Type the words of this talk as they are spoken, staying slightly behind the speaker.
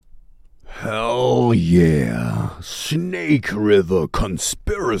Hell yeah, Snake River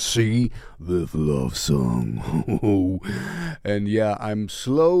Conspiracy with Love Song. And yeah, I'm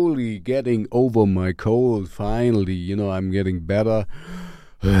slowly getting over my cold finally, I'm getting better.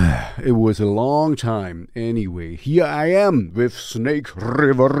 It was a long time. Anyway, here I am with Snake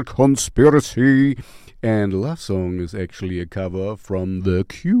River Conspiracy. And Love Song is actually a cover from The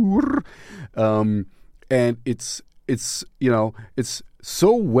Cure. And it's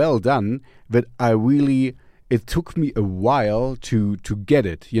so well done that it took me a while to get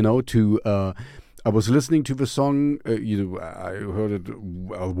it, I was listening to the song, I heard it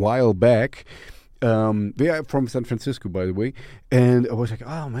a while back. They are from San Francisco, by the way, and I was like,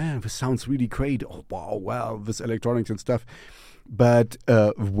 oh man, this sounds really great. Oh wow, this electronics and stuff. But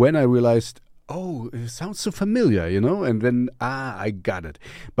when I realized, oh, it sounds so familiar, and then I got it.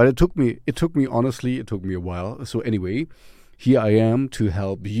 But it took me a while. So anyway, here I am to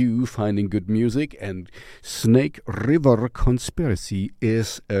help you finding good music, and Snake River Conspiracy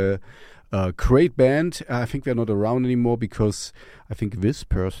is a great band. I think they're not around anymore because I think this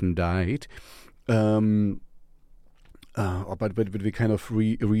person died. But we kind of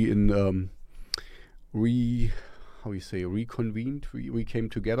reconvened, we came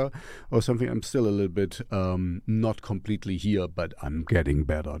together or something. I'm still a little bit not completely here, but I'm getting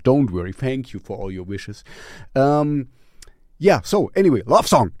better. Don't worry. Thank you for all your wishes. So anyway, Love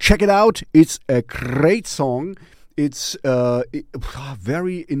Song, check it out. It's a great song. It's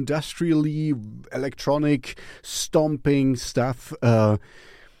very industrially electronic stomping stuff.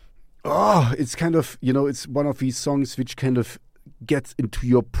 It's kind of, it's one of these songs which kind of gets into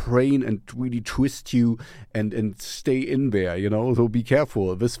your brain and really twist you and stay in there, so be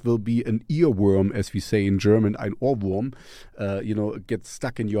careful. This will be an earworm, as we say in German, ein Ohrwurm. It gets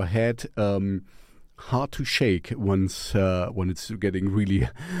stuck in your head. Hard to shake when it's getting really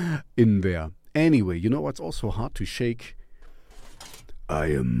in there. Anyway, what's also hard to shake? I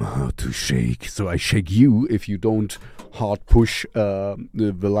am hard to shake. So I shake you if you don't hard push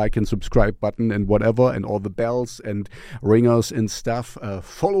the like and subscribe button and whatever and all the bells and ringers and stuff.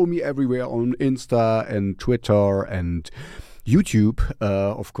 Follow me everywhere on Insta and Twitter and YouTube,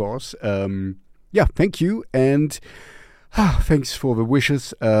 of course. Thank you. And thanks for the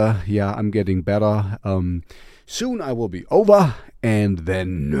wishes. I'm getting better. Soon I will be over, and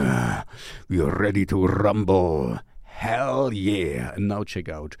then we are ready to rumble. Hell yeah. And now check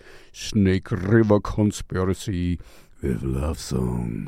out Snake River Conspiracy with Love Song.